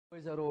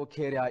ወይዘሮ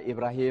ኬሪያ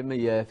ኢብራሂም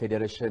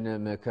የፌዴሬሽን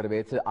ምክር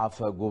ቤት አፈ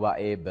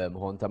ጉባኤ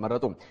በመሆን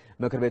ተመረጡ።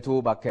 ምክር ቤቱ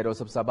ባካሄደው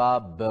ስብሰባ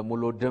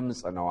በሙሉ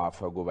ድምጽ ነው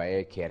አፈ ጉባኤ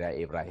ኬሪያ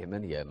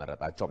ኢብራሂምን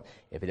የመረጣቸው።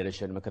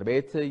 የፌዴሬሽን ምክር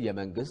ቤት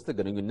የመንግስት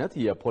ግንኙነት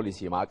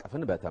የፖሊሲ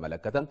ማዕቀፍን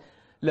በተመለከተ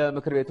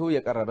ለምክር ቤቱ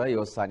የቀረበ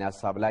የውሳኔ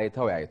ሐሳብ ላይ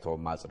ተወያይቶ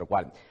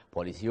አጽድቋል።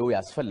 ፖሊሲው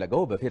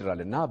ያስፈለገው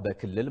በፌደራልና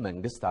በክልል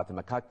መንግስታት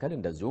መካከል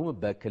እንደዚሁም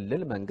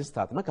በክልል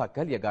መንግስታት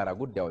መካከል የጋራ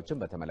ጉዳዮችን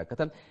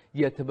በተመለከተ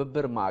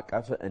የትብብር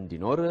ማዕቀፍ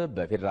እንዲኖር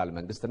በፌደራል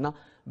መንግስትና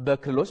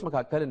በክልሎች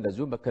መካከል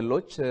እንደዚሁም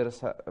በክልሎች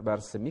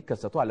በርስ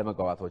የሚከሰቱ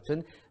አለመግባባቶችን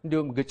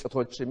እንዲሁም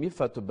ግጭቶች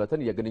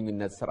የሚፈቱበትን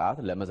የግንኙነት ስርዓት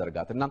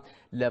ለመዘርጋትና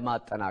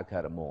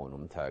ለማጠናከር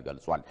መሆኑም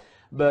ተገልጿል።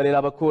 በሌላ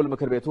በኩል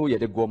ምክር ቤቱ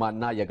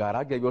የድጎማና የጋራ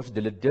ገቢዎች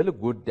ድልድል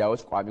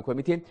ጉዳዮች ቋሚ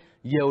ኮሚቴ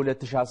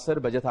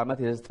የ2010 በጀት ዓመት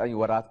የ9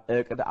 ወራት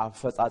እቅድ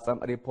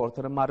አፈጻጸም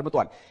ሪፖርትንም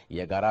አድምጧል።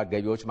 የጋራ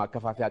ገቢዎች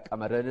ማከፋፈያ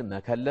ቀመርን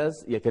መከለስ፣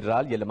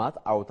 የፌደራል የልማት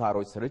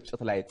አውታሮች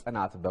ስርጭት ላይ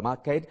ጥናት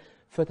በማካሄድ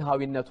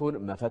ፍትሃዊነቱን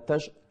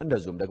መፈተሽ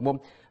እንደዚሁም ደግሞ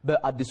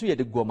በአዲሱ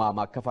የድጎማ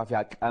ማከፋፈያ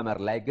ቀመር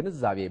ላይ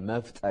ግንዛቤ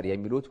መፍጠር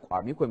የሚሉት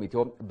ቋሚ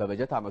ኮሚቴው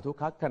በበጀት ዓመቱ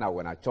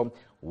ካከናወናቸው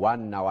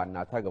ዋና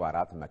ዋና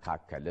ተግባራት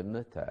መካከልም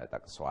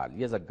ተጠቅሰዋል።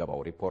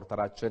 የዘገበው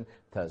ሪፖርተራችን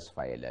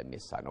ተስፋዬ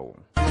ለሚሳ ነው።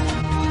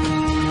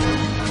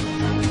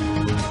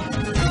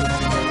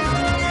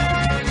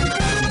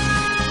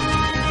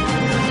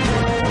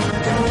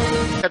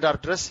 ከዳር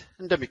ድረስ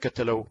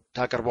እንደሚከተለው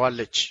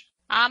ታቀርበዋለች።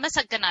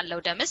 አመሰግናለሁ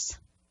ደምስ።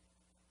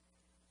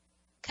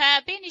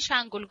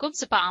 ከቤኒሻንጉል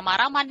ጉሙዝ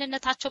በአማራ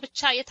ማንነታቸው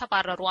ብቻ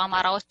የተባረሩ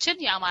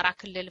አማራዎችን የአማራ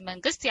ክልል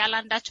መንግስት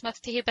ያላንዳች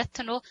መፍትሄ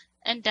በትኖ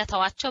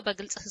እንደተዋቸው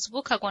በግልጽ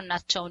ህዝቡ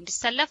ከጎናቸው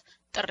እንዲሰለፍ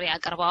ጥሪ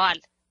አቅርበዋል።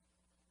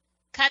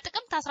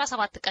 ከጥቅምት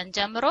 17 ቀን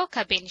ጀምሮ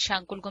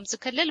ከቤኒሻንጉል ጉሙዝ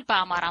ክልል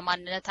በአማራ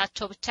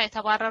ማንነታቸው ብቻ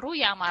የተባረሩ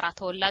የአማራ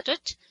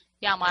ተወላጆች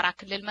የአማራ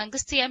ክልል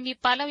መንግስት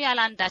የሚባለው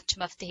ያላንዳች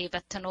መፍትሄ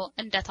በትኖ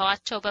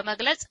እንደተዋቸው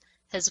በመግለጽ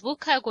ህዝቡ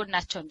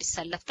ከጎናቸው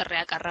እንዲሰለፍ ጥሪ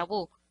ያቀረቡ።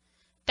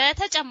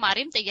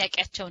 በተጨማሪም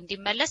ጥያቄያቸው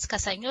እንዲመለስ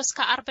ከሰኞ እስከ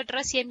አርብ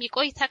ድረስ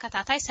የሚቆይ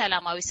ተከታታይ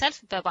ሰላማዊ ሰልፍ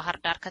በባህር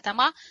ዳር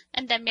ከተማ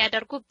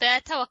እንደሚያደርጉ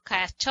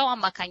በተወካያቸው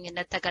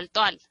አማካኝነት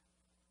ተገልጧል።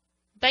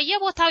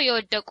 በየቦታው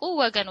የወደቁ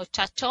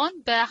ወገኖቻቸውን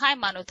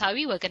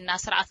በሃይማኖታዊ ወግና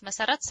ስርዓት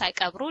መሰረት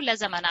ሳይቀብሩ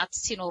ለዘመናት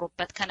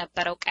ሲኖሩበት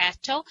ከነበረው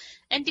ቀያቸው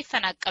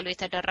እንዲፈናቀሉ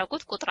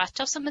የተደረጉት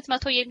ቁጥራቸው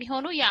 800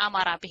 የሚሆኑ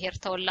የአማራ ብሔር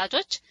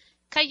ተወላጆች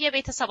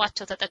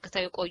ከየቤተሰባቸው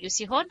ተጠቅተው የቆዩ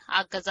ሲሆን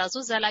አገዛዙ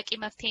ዘላቂ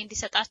መፍትሄ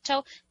እንዲሰጣቸው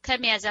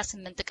ከሚያዝያ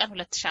 8 ቀን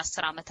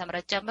 2010 ዓ.ም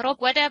ጀምሮ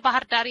ወደ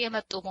ባህር ዳር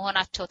የመጡ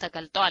መሆናቸው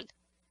ተገልጧል።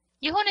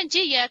 ይሁን እንጂ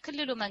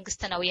የክልሉ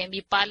መንግስት ነው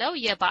የሚባለው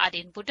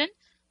የባዕዴን ቡድን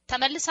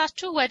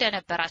ተመልሳችሁ ወደ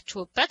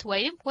ነበራችሁበት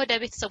ወይም ወደ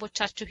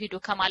ቤተሰቦቻችሁ ሂዱ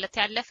ከማለት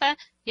ያለፈ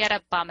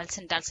የረባ መልስ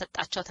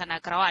እንዳልሰጣቸው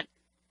ተናግረዋል።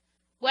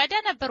 ወደ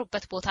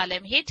ነበሩበት ቦታ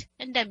ለመሄድ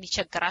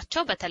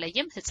እንደሚቸግራቸው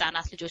በተለይም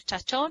ህፃናት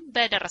ልጆቻቸውን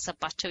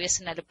በደረሰባቸው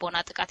የስነ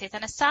ልቦና ጥቃት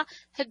የተነሳ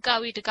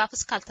ህጋዊ ድጋፍ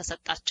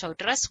እስካልተሰጣቸው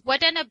ድረስ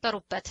ወደ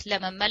ነበሩበት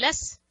ለመመለስ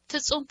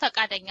ፍጹም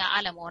ፈቃደኛ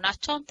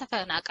አለመሆናቸውን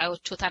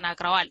ተፈናቃዮቹ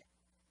ተናግረዋል።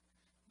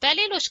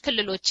 በሌሎች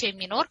ክልሎች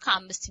የሚኖር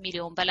ከ5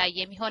 ሚሊዮን በላይ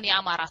የሚሆን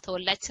የአማራ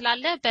ተወላጅ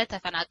ስላለ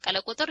በተፈናቀለ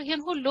ቁጥር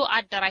ይህን ሁሉ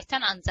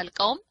አደራጅተን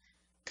አንዘልቀውም፣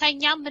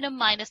 ከኛም ምንም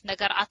አይነት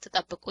ነገር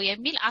አትጠብቁ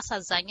የሚል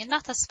አሳዛኝና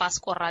ተስፋ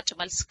አስቆራጭ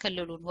መልስ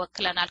ክልሉን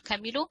ወክለናል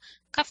ከሚሉ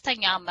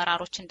ከፍተኛ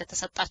አመራሮች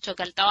እንደተሰጣቸው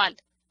ገልጠዋል።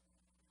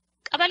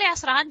 ቀበሌ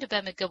 11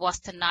 በምግብ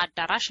ዋስትና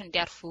አዳራሽ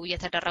እንዲያርፉ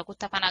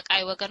የተደረጉት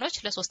ተፈናቃይ ወገኖች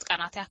ለ3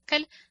 ቀናት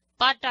ያክል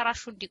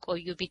በአዳራሹ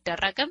እንዲቆዩ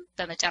ቢደረግም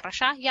በመጨረሻ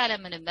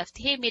ያለምንም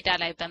መፍትሄ ሜዳ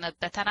ላይ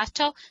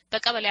በመበተናቸው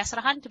በቀበሌ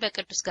 11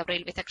 በቅዱስ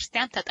ገብርኤል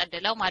ቤተክርስቲያን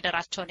ተጠልለው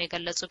ማደራቸውን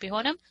የገለጹ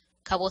ቢሆንም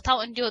ከቦታው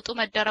እንዲወጡ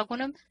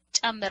መደረጉንም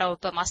ጨምረው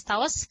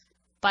በማስታወስ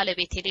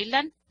ባለቤት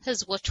የሌለን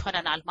ህዝቦች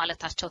ሆነናል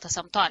ማለታቸው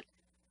ተሰምቷል።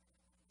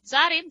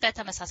 ዛሬም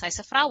በተመሳሳይ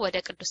ስፍራ ወደ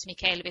ቅዱስ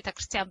ሚካኤል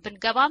ቤተክርስቲያን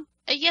ብንገባም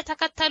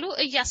እየተከተሉ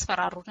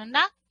እያስፈራሩንና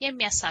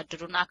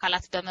የሚያሳድዱን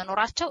አካላት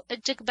በመኖራቸው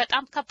እጅግ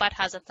በጣም ከባድ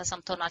ሐዘን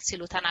ተሰምቶናል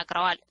ሲሉ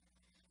ተናግረዋል።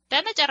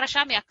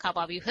 በመጨረሻም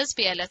የአካባቢው ህዝብ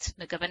የዕለት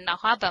ምግብና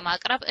ውሃ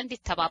በማቅረብ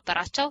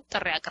እንዲተባበራቸው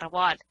ጥሪ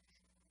አቅርበዋል።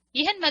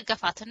 ይህን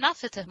መገፋትና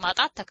ፍትህ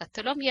ማጣት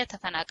ተከትሎም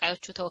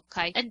የተፈናቃዮቹ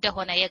ተወካይ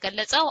እንደሆነ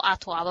የገለጸው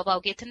አቶ አበባው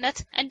ጌትነት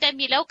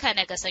እንደሚለው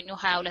ከነገ ሰኞ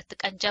 22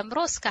 ቀን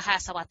ጀምሮ እስከ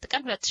 27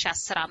 ቀን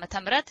 2010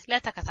 ዓ.ም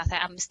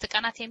ለተከታታይ 5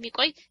 ቀናት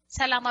የሚቆይ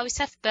ሰላማዊ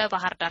ሰልፍ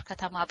በባህር ዳር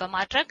ከተማ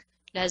በማድረግ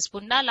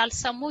ለህዝቡና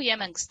ላልሰሙ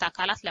የመንግስት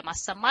አካላት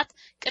ለማሰማት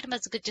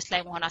ቅድመ ዝግጅት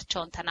ላይ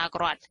መሆናቸውን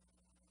ተናግረዋል።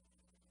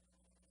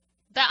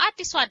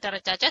 በአዲሱ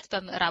አደረጃጀት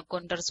በምዕራብ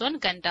ጎንደር ዞን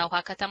ገንዳ ውሃ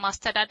ከተማ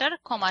አስተዳደር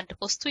ኮማንድ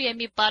ፖስቱ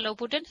የሚባለው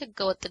ቡድን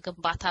ህገወጥ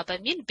ግንባታ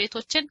በሚል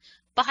ቤቶችን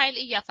በኃይል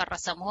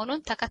እያፈረሰ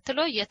መሆኑን ተከትሎ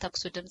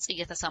የተኩሱ ድምጽ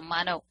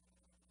እየተሰማ ነው።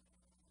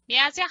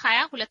 ሚያዝያ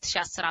 20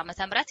 2010 ዓ.ም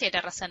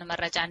የደረሰን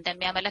መረጃ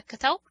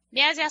እንደሚያመለክተው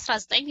ሚያዝያ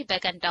 19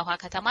 በገንዳ ውሃ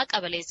ከተማ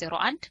ቀበሌ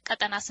 01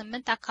 ቀጠና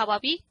 8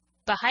 አካባቢ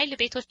በኃይል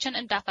ቤቶችን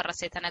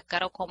እንዳፈረሰ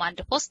የተነገረው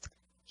ኮማንድ ፖስት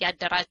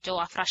ያደራጀው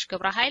አፍራሽ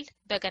ግብረ ኃይል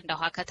በገንዳ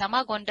ውሃ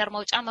ከተማ ጎንደር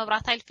መውጫ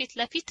መብራት ኃይል ፊት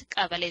ለፊት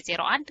ቀበሌ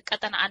 01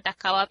 ቀጠና 1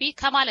 አካባቢ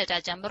ከማለዳ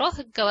ጀምሮ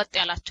ህገወጥ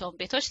ያላቸውን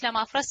ቤቶች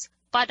ለማፍረስ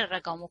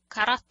ባደረገው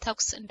ሙከራ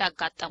ተኩስ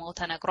እንዳጋጠመው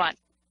ተነግሯል።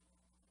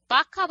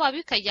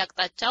 በአካባቢው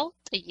ከያቅጣጫው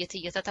ጥይት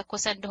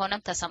እየተተኮሰ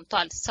እንደሆነም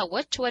ተሰምቷል።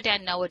 ሰዎች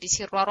ወዲያና ወዲህ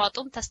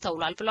ሲሯሯጡም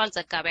ተስተውሏል ብሏል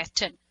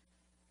ዘጋቢያችን።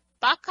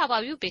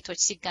 በአካባቢው ቤቶች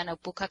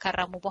ሲገነቡ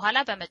ከከረሙ በኋላ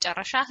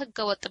በመጨረሻ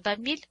ህገወጥ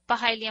በሚል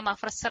በኃይል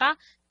የማፍረስ ስራ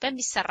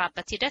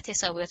በሚሰራበት ሂደት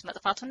የሰው ህይወት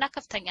መጥፋቱና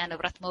ከፍተኛ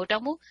ንብረት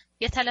መውደሙ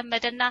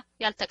የተለመደና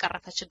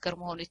ያልተቀረፈ ችግር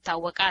መሆኑ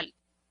ይታወቃል።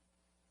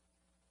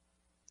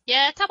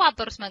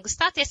 የተባበሩት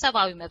መንግስታት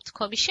የሰብአዊ መብት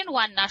ኮሚሽን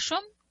ዋና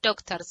ሹም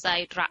ዶክተር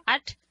ዛይድ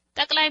ራአድ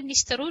ጠቅላይ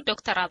ሚኒስትሩ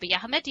ዶክተር አብይ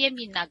አህመድ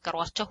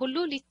የሚናገሯቸው ሁሉ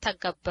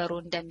ሊተገበሩ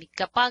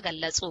እንደሚገባ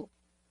ገለጹ።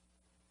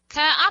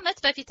 ከዓመት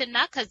በፊትና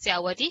ከዚያ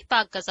ወዲህ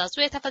በአገዛዙ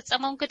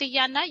የተፈጸመውን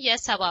ግድያና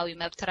የሰብአዊ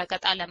መብት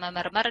ረገጣ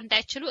ለመመርመር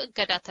እንዳይችሉ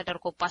እገዳ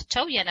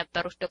ተደርጎባቸው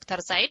የነበሩት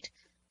ዶክተር ዛይድ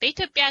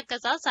በኢትዮጵያ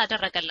አገዛዝ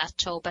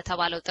አደረገላቸው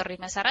በተባለው ጥሪ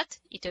መሰረት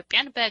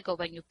ኢትዮጵያን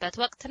በጎበኙበት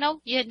ወቅት ነው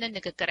ይህንን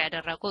ንግግር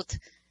ያደረጉት።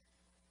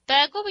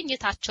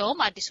 በጉብኝታቸውም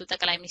አዲሱ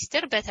ጠቅላይ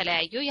ሚኒስትር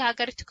በተለያዩ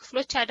የሀገሪቱ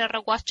ክፍሎች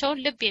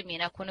ያደረጓቸውን ልብ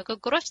የሚነኩ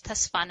ንግግሮች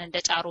ተስፋን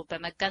እንደጫሩ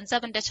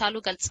በመገንዘብ እንደቻሉ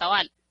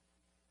ገልጸዋል።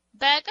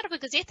 በቅርብ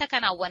ጊዜ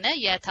ተከናወነ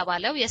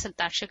የተባለው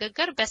የስልጣን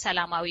ሽግግር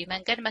በሰላማዊ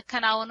መንገድ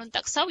መከናወኑን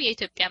ጠቅሰው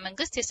የኢትዮጵያ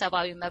መንግስት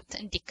የሰብአዊ መብት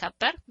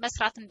እንዲከበር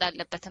መስራት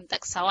እንዳለበትም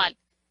ጠቅሰዋል።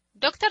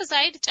 ዶክተር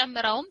ዛይድ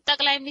ጨምረውም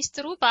ጠቅላይ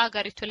ሚኒስትሩ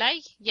በአገሪቱ ላይ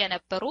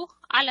የነበሩ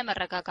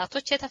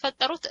አለመረጋጋቶች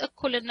የተፈጠሩት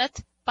እኩልነት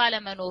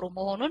ባለመኖሩ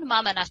መሆኑን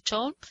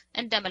ማመናቸውን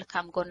እንደ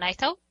መልካም ጎን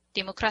አይተው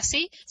ዲሞክራሲ፣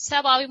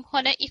 ሰብአዊም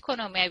ሆነ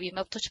ኢኮኖሚያዊ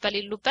መብቶች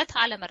በሌሉበት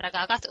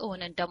አለመረጋጋት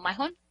እውን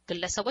እንደማይሆን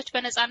ግለሰቦች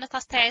በነጻነት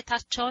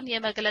አስተያየታቸውን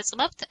የመግለጽ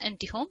መብት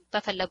እንዲሁም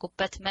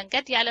በፈለጉበት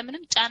መንገድ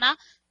ያለምንም ጫና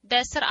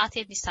በስርዓት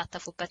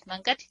የሚሳተፉበት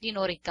መንገድ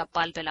ሊኖር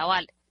ይገባል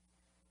ብለዋል።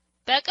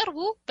 በቅርቡ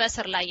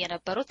በስር ላይ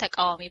የነበሩ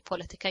ተቃዋሚ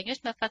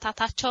ፖለቲከኞች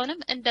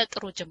መፈታታቸውንም እንደ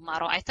ጥሩ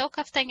ጅማሮ አይተው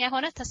ከፍተኛ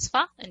የሆነ ተስፋ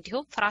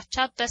እንዲሁም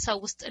ፍራቻ በሰው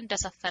ውስጥ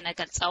እንደሰፈነ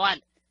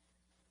ገልጸዋል።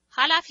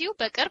 ኃላፊው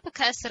በቅርብ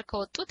ከእስር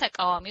ከወጡ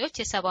ተቃዋሚዎች፣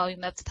 የሰብአዊ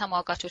መብት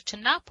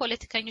ተሟጋቾችና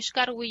ፖለቲከኞች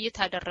ጋር ውይይት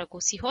ያደረጉ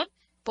ሲሆን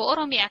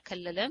በኦሮሚያ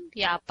ክልልም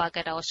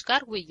የአባገዳዎች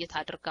ጋር ውይይት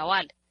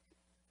አድርገዋል።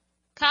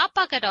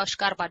 ከአባገዳዎች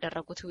ጋር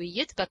ባደረጉት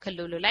ውይይት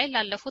በክልሉ ላይ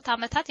ላለፉት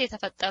ዓመታት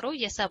የተፈጠሩ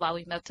የሰብአዊ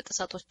መብት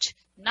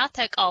ጥሰቶችና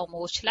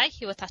ተቃውሞዎች ላይ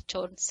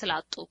ህይወታቸውን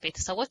ስላጡ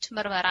ቤተሰቦች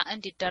ምርመራ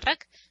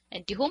እንዲደረግ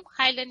እንዲሁም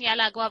ኃይልን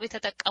ያለ አግባብ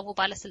የተጠቀሙ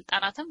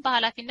ባለስልጣናትም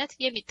በኃላፊነት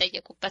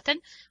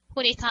የሚጠየቁበትን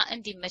ሁኔታ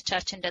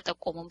እንዲመቻች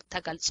እንደጠቆሙም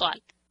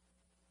ተገልጿል።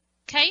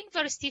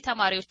 ከዩኒቨርሲቲ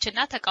ተማሪዎችና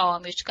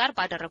ተቃዋሚዎች ጋር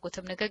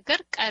ባደረጉትም ንግግር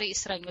ቀሪ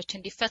እስረኞች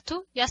እንዲፈቱ፣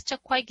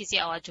 የአስቸኳይ ጊዜ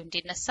አዋጁ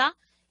እንዲነሳ፣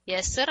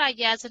 የእስር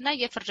አያያዝና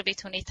የፍርድ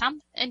ቤት ሁኔታም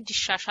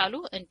እንዲሻሻሉ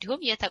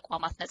እንዲሁም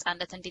የተቋማት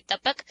ነጻነት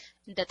እንዲጠበቅ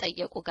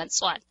እንደጠየቁ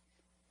ገልጸዋል።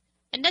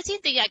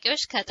 እነዚህን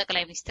ጥያቄዎች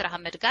ከጠቅላይ ሚኒስትር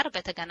አህመድ ጋር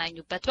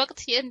በተገናኙበት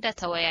ወቅት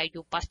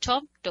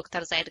እንደተወያዩባቸውም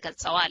ዶክተር ዛይድ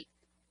ገልጸዋል።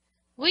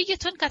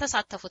 ውይይቱን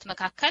ከተሳተፉት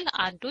መካከል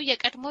አንዱ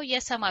የቀድሞ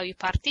የሰማያዊ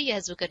ፓርቲ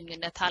የህዝብ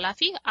ግንኙነት ኃላፊ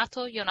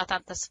አቶ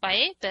ዮናታን ተስፋዬ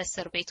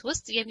በእስር ቤት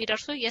ውስጥ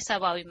የሚደርሱ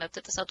የሰብአዊ መብት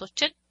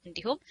ጥሰቶችን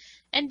እንዲሁም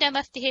እንደ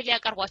መፍትሄ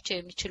ሊያቀርቧቸው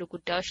የሚችሉ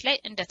ጉዳዮች ላይ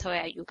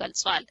እንደተወያዩ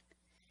ገልጸዋል።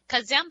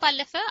 ከዚያም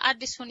ባለፈ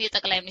አዲሱን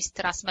የጠቅላይ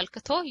ሚኒስትር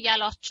አስመልክቶ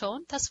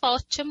ያሏቸውን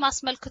ተስፋዎችም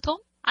አስመልክቶም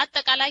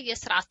አጠቃላይ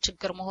የስርዓት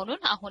ችግር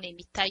መሆኑን አሁን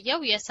የሚታየው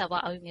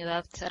የሰብአዊ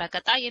መብት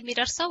ረገጣ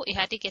የሚደርሰው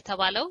ኢህአዴግ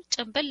የተባለው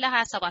ጭንብል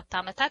ለ27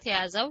 ዓመታት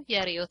የያዘው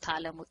የርዕዮተ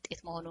ዓለም ውጤት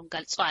መሆኑን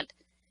ገልጿል።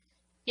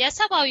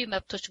 የሰብአዊ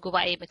መብቶች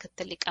ጉባኤ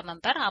ምክትል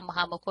ሊቀመንበር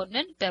አማሃ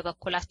መኮንን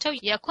በበኩላቸው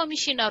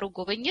የኮሚሽነሩ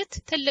ጉብኝት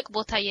ትልቅ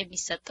ቦታ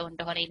የሚሰጠው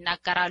እንደሆነ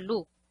ይናገራሉ።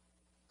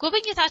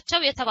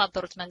 ጉብኝታቸው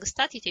የተባበሩት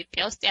መንግስታት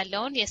ኢትዮጵያ ውስጥ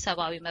ያለውን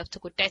የሰብአዊ መብት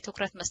ጉዳይ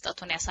ትኩረት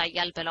መስጠቱን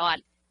ያሳያል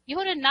ብለዋል።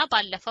 ይሁንና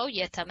ባለፈው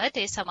የተመድ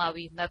የሰብአዊ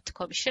መብት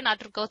ኮሚሽን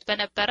አድርገውት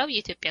በነበረው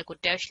የኢትዮጵያ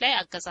ጉዳዮች ላይ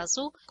አገዛዙ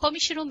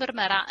ኮሚሽኑ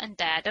ምርመራ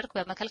እንዳያደርግ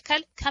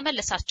በመከልከል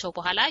ከመለሳቸው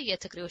በኋላ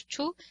የትግሬዎቹ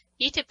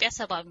የኢትዮጵያ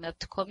ሰብአዊ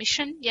መብት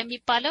ኮሚሽን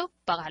የሚባለው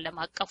በዓለም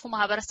አቀፉ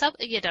ማህበረሰብ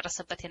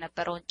እየደረሰበት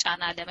የነበረውን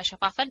ጫና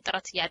ለመሸፋፈን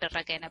ጥረት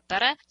እያደረገ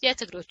የነበረ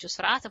የትግሬዎቹ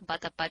ስርዓት እንባ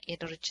ጠባቂ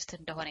ድርጅት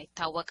እንደሆነ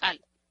ይታወቃል።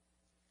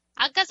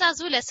 አገዛዙ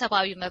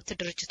ለሰብአዊ መብት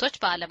ድርጅቶች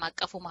በዓለም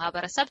አቀፉ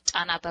ማህበረሰብ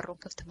ጫና በሩን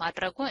ክፍት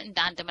ማድረጉ እንደ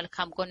አንድ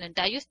መልካም ጎን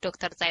እንዳዩት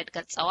ዶክተር ዛይድ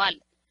ገልጸዋል።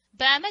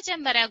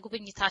 በመጀመሪያ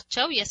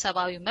ጉብኝታቸው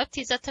የሰብአዊ መብት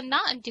ይዘትና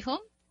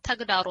እንዲሁም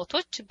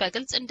ተግዳሮቶች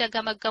በግልጽ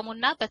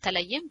እንደገመገሙና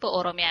በተለይም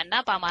በኦሮሚያና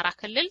በአማራ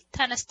ክልል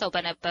ተነስተው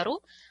በነበሩ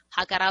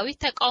ሀገራዊ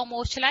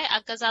ተቃውሞዎች ላይ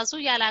አገዛዙ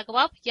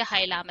ያለአግባብ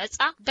የኃይል አመጻ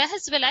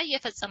በህዝብ ላይ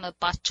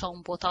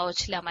የፈጸመባቸውን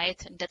ቦታዎች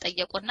ለማየት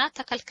እንደጠየቁና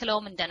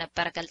ተከልክለውም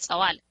እንደነበር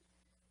ገልጸዋል።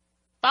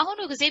 በአሁኑ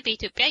ጊዜ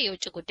በኢትዮጵያ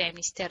የውጭ ጉዳይ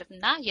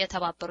ሚኒስቴርና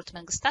የተባበሩት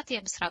መንግስታት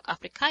የምስራቅ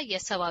አፍሪካ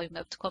የሰብአዊ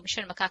መብት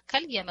ኮሚሽን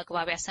መካከል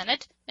የመግባቢያ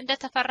ሰነድ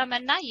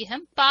እንደተፈረመና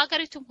ይህም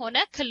በአገሪቱም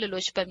ሆነ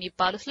ክልሎች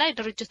በሚባሉት ላይ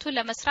ድርጅቱ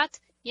ለመስራት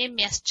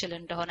የሚያስችል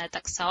እንደሆነ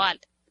ጠቅሰዋል።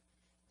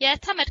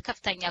 የተመድ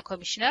ከፍተኛ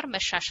ኮሚሽነር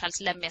መሻሻል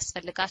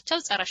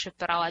ስለሚያስፈልጋቸው ጸረ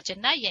ሽብር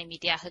አዋጅና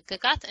የሚዲያ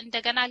ህግጋት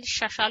እንደገና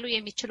ሊሻሻሉ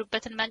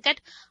የሚችሉበትን መንገድ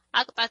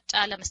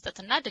አቅጣጫ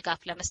ለመስጠትና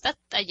ድጋፍ ለመስጠት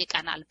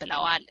ጠይቀናል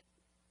ብለዋል።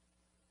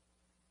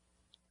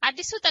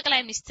 አዲሱ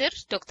ጠቅላይ ሚኒስትር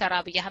ዶክተር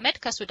አብይ አህመድ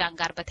ከሱዳን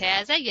ጋር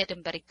በተያያዘ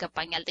የድንበር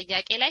ይገባኛል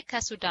ጥያቄ ላይ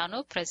ከሱዳኑ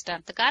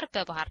ፕሬዝዳንት ጋር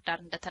በባህር ዳር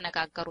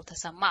እንደተነጋገሩ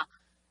ተሰማ።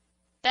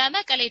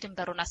 በመቀሌ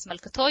ድንበሩን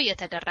አስመልክቶ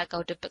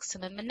የተደረገው ድብቅ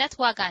ስምምነት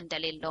ዋጋ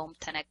እንደሌለውም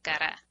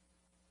ተነገረ።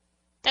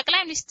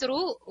 ጠቅላይ ሚኒስትሩ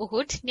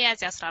እሁድ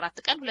ሚያዝያ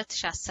 14 ቀን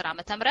 2010 ዓ.ም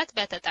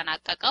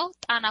በተጠናቀቀው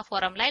ጣና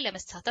ፎረም ላይ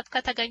ለመሳተፍ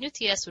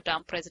ከተገኙት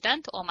የሱዳን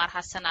ፕሬዝዳንት ኦማር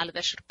ሐሰን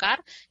አልበሽር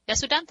ጋር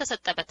ለሱዳን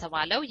ተሰጠ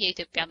በተባለው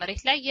የኢትዮጵያ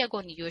መሬት ላይ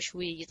የጎንዮሽ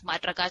ውይይት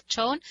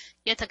ማድረጋቸውን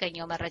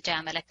የተገኘው መረጃ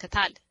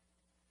ያመለክታል።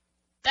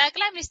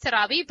 ጠቅላይ ሚኒስትር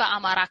አብይ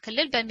በአማራ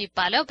ክልል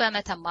በሚባለው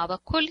በመተማ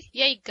በኩል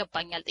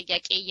የይገባኛል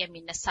ጥያቄ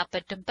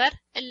የሚነሳበት ድንበር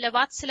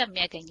እልባት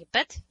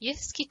ስለሚያገኝበት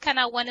ይህ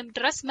እስኪከናወንም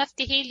ድረስ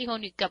መፍትሄ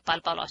ሊሆኑ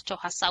ይገባል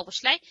ባሏቸው ሐሳቦች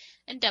ላይ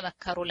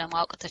እንደመከሩ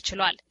ለማወቅ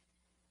ተችሏል።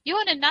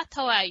 ይሁንና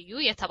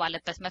ተወያዩ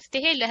የተባለበት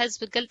መፍትሄ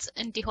ለሕዝብ ግልጽ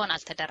እንዲሆን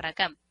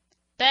አልተደረገም።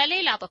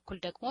 በሌላ በኩል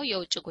ደግሞ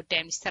የውጭ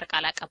ጉዳይ ሚኒስትር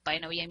ቃል አቀባይ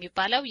ነው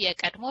የሚባለው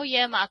የቀድሞ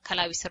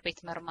የማዕከላዊ እስር ቤት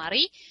መርማሪ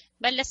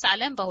መለስ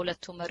ዓለም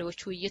በሁለቱ መሪዎች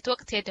ውይይት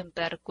ወቅት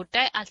የድንበር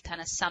ጉዳይ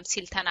አልተነሳም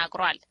ሲል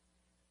ተናግሯል።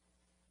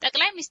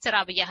 ጠቅላይ ሚኒስትር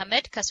አብይ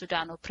አህመድ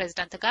ከሱዳኑ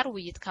ፕሬዝዳንት ጋር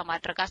ውይይት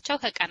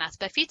ከማድረጋቸው ከቀናት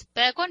በፊት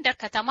በጎንደር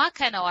ከተማ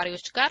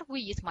ከነዋሪዎች ጋር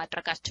ውይይት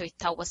ማድረጋቸው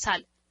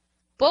ይታወሳል።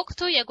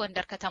 በወቅቱ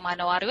የጎንደር ከተማ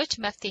ነዋሪዎች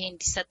መፍትሄ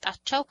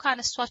እንዲሰጣቸው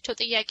ካነሷቸው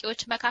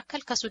ጥያቄዎች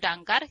መካከል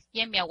ከሱዳን ጋር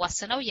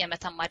የሚያዋስነው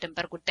የመተማ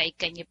ድንበር ጉዳይ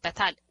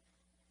ይገኝበታል።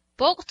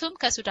 በወቅቱም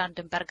ከሱዳን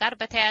ድንበር ጋር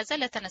በተያያዘ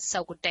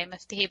ለተነሳው ጉዳይ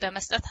መፍትሄ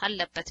በመስጠት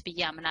አለበት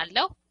ብዬ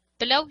አምናለሁ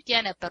ብለው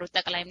የነበሩት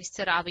ጠቅላይ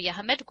ሚኒስትር አብይ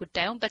አህመድ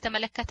ጉዳዩን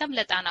በተመለከተም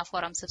ለጣና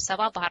ፎረም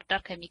ስብሰባ ባህር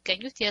ዳር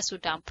ከሚገኙት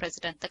የሱዳን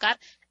ፕሬዝዳንት ጋር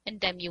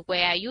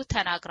እንደሚወያዩ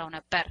ተናግረው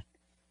ነበር።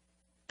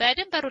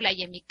 በድንበሩ ላይ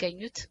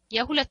የሚገኙት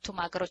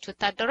የሁለቱም ሀገሮች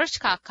ወታደሮች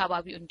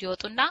ከአካባቢው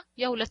እንዲወጡና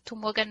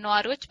የሁለቱም ወገን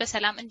ነዋሪዎች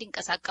በሰላም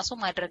እንዲንቀሳቀሱ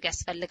ማድረግ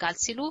ያስፈልጋል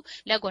ሲሉ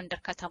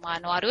ለጎንደር ከተማ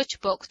ነዋሪዎች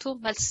በወቅቱ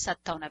መልስ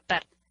ሰጥተው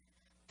ነበር።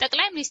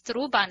 ጠቅላይ ሚኒስትሩ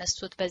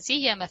ባነሱት በዚህ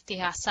የመፍትሄ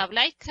ሐሳብ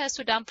ላይ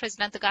ከሱዳን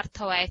ፕሬዝዳንት ጋር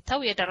ተወያይተው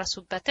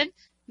የደረሱበትን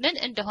ምን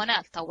እንደሆነ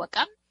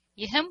አልታወቀም።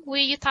 ይህም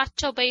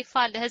ውይይታቸው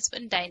በይፋ ለሕዝብ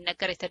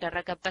እንዳይነገር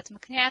የተደረገበት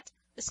ምክንያት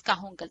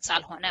እስካሁን ግልጽ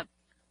አልሆነም።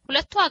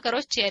 ሁለቱ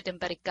ሀገሮች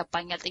የድንበር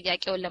ይገባኛል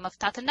ጥያቄውን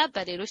ለመፍታትና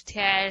በሌሎች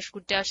ተያያዥ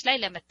ጉዳዮች ላይ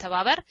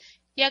ለመተባበር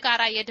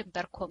የጋራ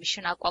የድንበር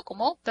ኮሚሽን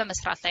አቋቁመው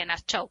በመስራት ላይ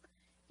ናቸው።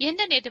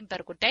 ይህንን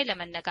የድንበር ጉዳይ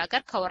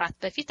ለመነጋገር ከወራት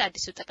በፊት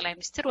አዲሱ ጠቅላይ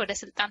ሚኒስትር ወደ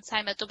ስልጣን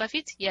ሳይመጡ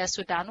በፊት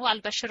የሱዳኑ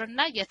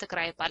አልበሽርና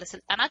የትግራይ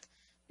ባለስልጣናት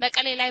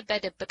መቀሌ ላይ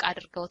በድብቅ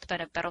አድርገውት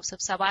በነበረው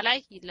ስብሰባ ላይ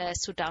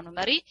ለሱዳኑ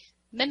መሪ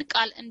ምን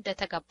ቃል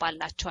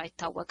እንደተገባላቸው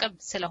አይታወቅም።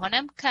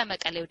 ስለሆነም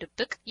ከመቀሌው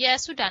ድብቅ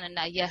የሱዳንና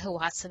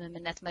የህወሓት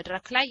ስምምነት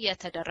መድረክ ላይ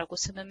የተደረጉ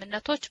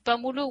ስምምነቶች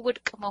በሙሉ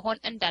ውድቅ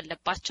መሆን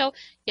እንዳለባቸው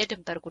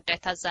የድንበር ጉዳይ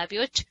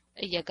ታዛቢዎች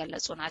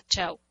እየገለጹ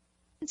ናቸው።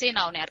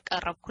 ዜናውን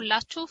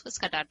ያቀረብኩላችሁ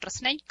እስከዳር ድረስ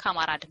ነኝ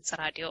ከአማራ ድምጽ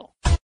ራዲዮ።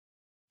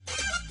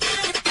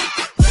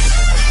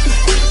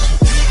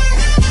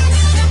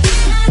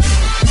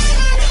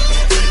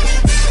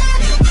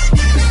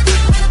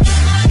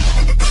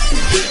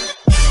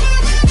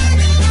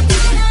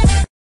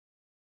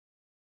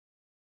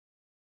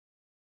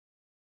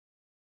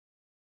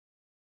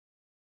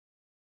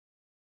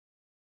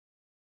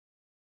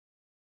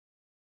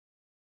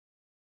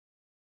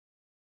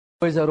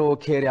 ወይዘሮ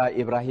ኬሪያ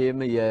ኢብራሂም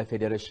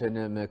የፌዴሬሽን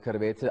ምክር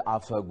ቤት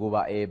አፈ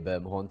ጉባኤ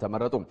በመሆን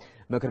ተመረጡ።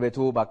 ምክር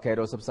ቤቱ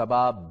ባካሄደው ስብሰባ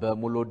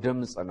በሙሉ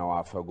ድምጽ ነው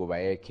አፈ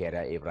ጉባኤ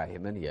ኬሪያ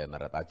ኢብራሂምን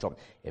የመረጣቸው።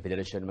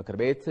 የፌዴሬሽን ምክር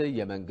ቤት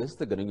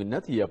የመንግስት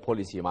ግንኙነት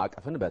የፖሊሲ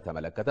ማዕቀፍን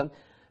በተመለከተ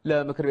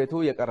ለምክር ቤቱ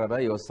የቀረበ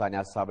የውሳኔ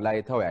ሐሳብ ላይ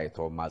ተወያይቶ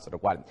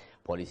አጽድቋል።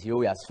 ፖሊሲው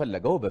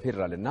ያስፈለገው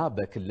በፌደራልና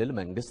በክልል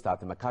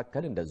መንግስታት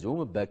መካከል እንደዚሁም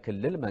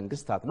በክልል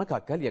መንግስታት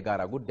መካከል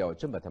የጋራ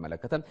ጉዳዮችን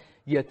በተመለከተ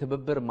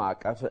የትብብር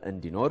ማዕቀፍ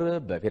እንዲኖር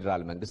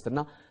በፌደራል መንግስትና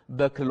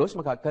በክልሎች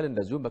መካከል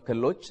እንደዚሁም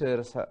በክልሎች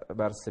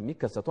በርስ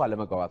የሚከሰቱ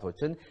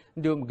አለመግባባቶችን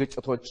እንዲሁም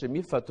ግጭቶች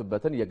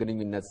የሚፈቱበትን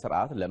የግንኙነት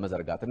ስርዓት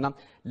ለመዘርጋትና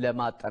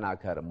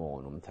ለማጠናከር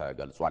መሆኑም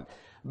ተገልጿል።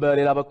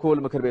 በሌላ በኩል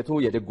ምክር ቤቱ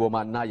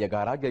የድጎማና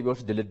የጋራ ገቢዎች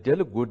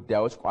ድልድል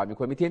ጉዳዮች ቋሚ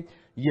ኮሚቴ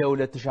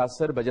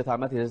የ2010 በጀት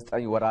ዓመት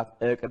የ9 ወራት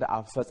እቅድ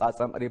አፈጻጸም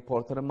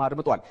ሪፖርትንም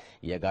አድምጧል።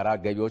 የጋራ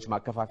ገቢዎች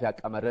ማከፋፈያ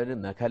ቀመርን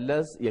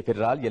መከለስ፣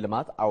 የፌደራል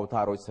የልማት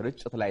አውታሮች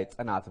ስርጭት ላይ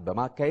ጥናት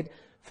በማካሄድ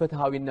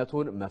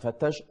ፍትሃዊነቱን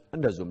መፈተሽ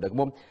እንደዚሁም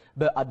ደግሞ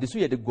በአዲሱ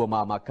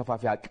የድጎማ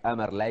ማከፋፈያ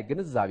ቀመር ላይ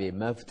ግንዛቤ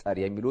መፍጠር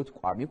የሚሉት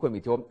ቋሚ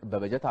ኮሚቴው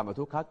በበጀት ዓመቱ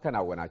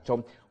ካከናወናቸው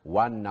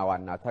ዋና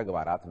ዋና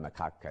ተግባራት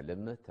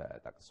መካከልም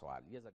ተጠቅሰዋል።